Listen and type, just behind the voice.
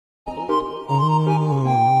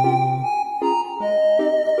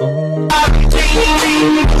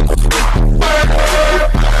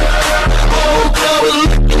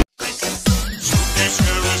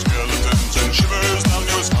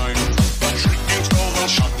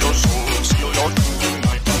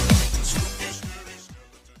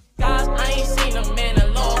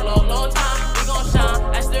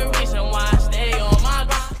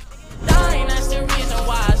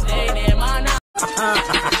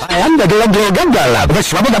Anda gila-gila gagal lah.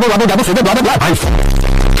 Terus babu sudah bla bla bla.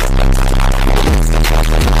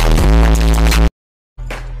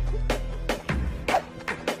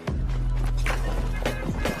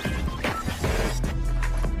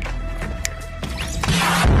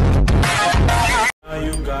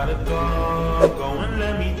 You gotta go and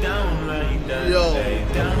let me down like that. Yo,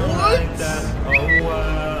 what? Oh,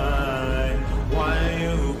 why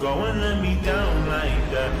you go and let me down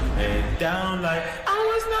like that? Head down like I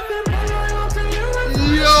was nothing but loyal to you.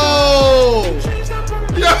 Yo!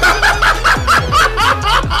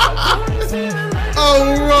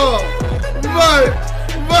 Oh, raw!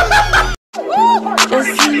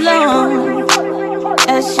 Just as long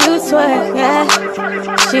as you twerk, yeah,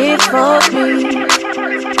 she for me.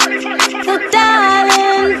 So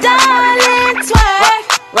darling, darling, twerk,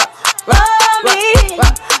 roll me,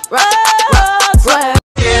 roll, twerk.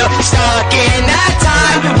 Still stuck in that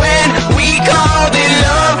time when we called it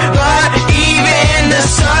love, but even the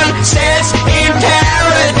sun sets in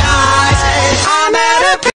paradise. I'm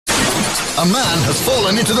at a man has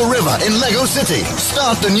fallen into the river in Lego City.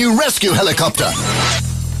 Start the new rescue helicopter.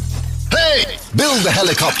 Hey! Build the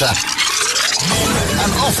helicopter.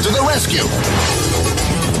 And off to the rescue.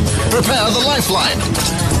 Prepare the lifeline.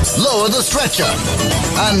 Lower the stretcher.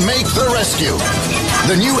 And make the rescue.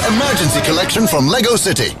 The new emergency collection from Lego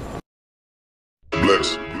City.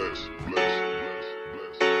 Bless.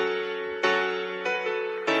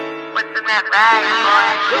 What's in that bag, boy?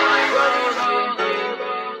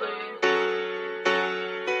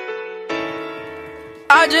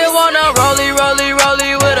 I just wanna rollie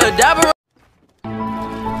with a dapper.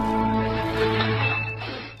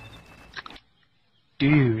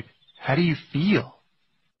 Dude, how do you feel?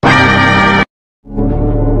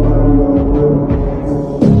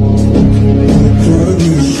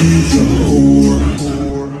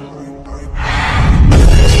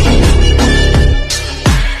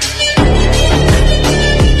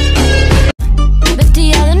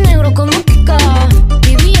 Vestida de negro como Kika,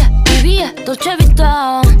 vivía, Dolce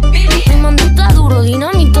Vita. Mi mando está duro,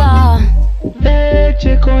 dinamita.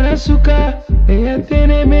 Leche con azúcar, ella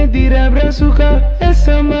tiene medida brazuca.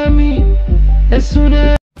 Esa mami es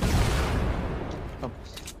una...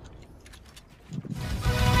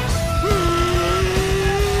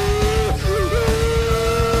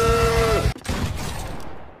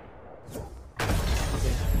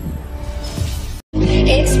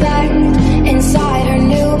 Expect inside her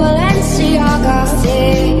new Balenciaga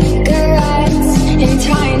cigarettes in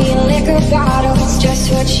tiny liquor bottles,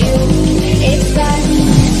 just what you expect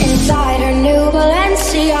inside her new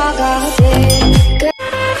Balenciaga cigarettes.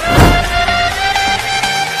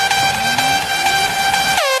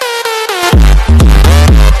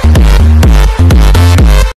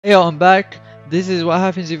 Hey, I'm back. This is what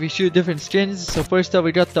happens if you shoot different skins. So first up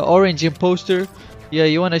we got the orange imposter. Yeah,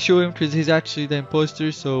 you want to show him because he's actually the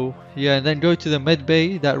imposter. So yeah, and then go to the med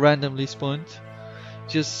bay that randomly spawned.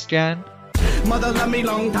 Just scan. Mother love me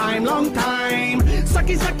long time.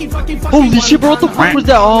 Sucky, fucky. Holy shit, bro, what the fuck was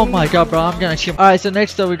that? Oh my god, bro, I'm gonna shit. Alright, so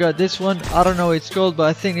next up we got this one. I don't know what it's called, but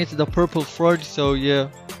I think it's the purple fraud. So yeah,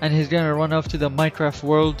 and he's gonna run off to the Minecraft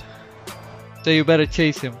world. So you better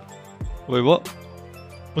chase him. Wait, what?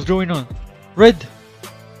 What's going on? Red!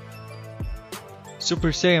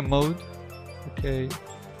 Super Saiyan mode. Okay.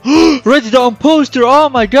 Red's the imposter! Oh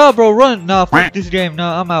my god, bro, run! Nah, fuck this game.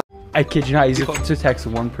 Nah, I'm out. I kid you not, he's going to text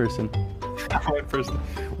one person. One person.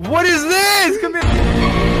 What is this? Come here!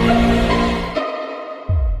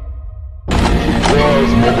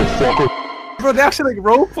 Bro, they're actually like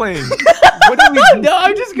role playing. What do we do? No,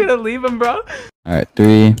 I'm just gonna leave him, bro. Alright,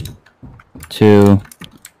 3, 2,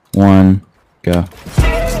 1, go.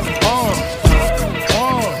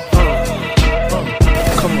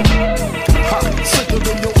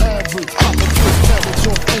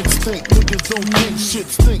 Don't think shit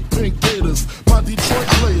stink, pink gators. My Detroit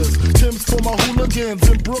players, Tim's for my hooligans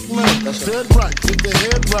in Brooklyn. Dead right, with the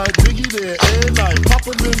head right, Biggie there, every night.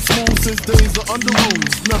 Papa been smooth since days of under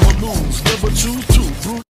rules. Never lose, never choose to.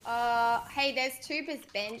 Hey, there's 2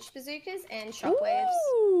 bench bazookas and shockwaves.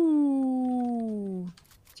 Ooh.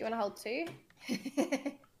 Do you want to hold 2?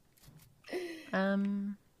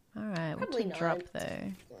 Alright, what Probably to not. drop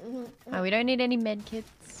though? Oh, we don't need any med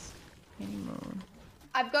kits anymore.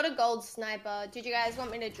 I've got a gold sniper. Did you guys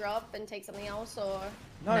want me to drop and take something else, or?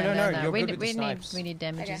 No. You're good with the We snipes. need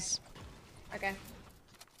damages. Okay.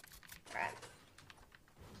 Alright.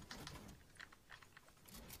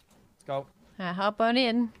 Let's go. Hop on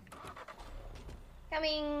in.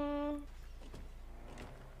 Coming.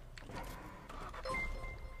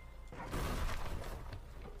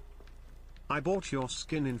 I bought your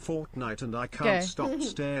skin in Fortnite and I can't Okay. stop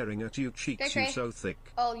staring at you cheeks, you Okay. so thick.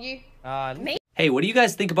 Oh, you. Me? Hey, what do you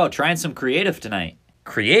guys think about trying some creative tonight?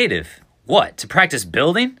 Creative? What, to practice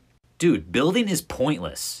building? Dude, building is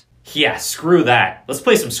pointless. Yeah, screw that. Let's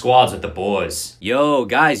play some squads with the boys. Yo,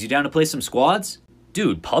 guys, you down to play some squads?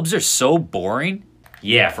 Dude, pubs are so boring.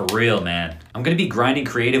 Yeah, for real, man. I'm gonna be grinding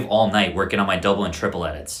creative all night working on my double and triple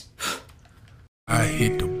edits. I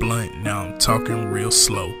hit the blunt, now I'm talking real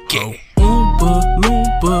slow. Go. Oompa,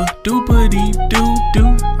 loompa,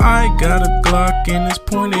 doopity-doo-doo. I got a Glock and it's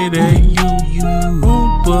pointed at you.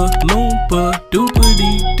 Oompa, loompa,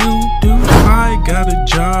 doopity-doo-doo. I got a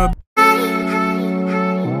job.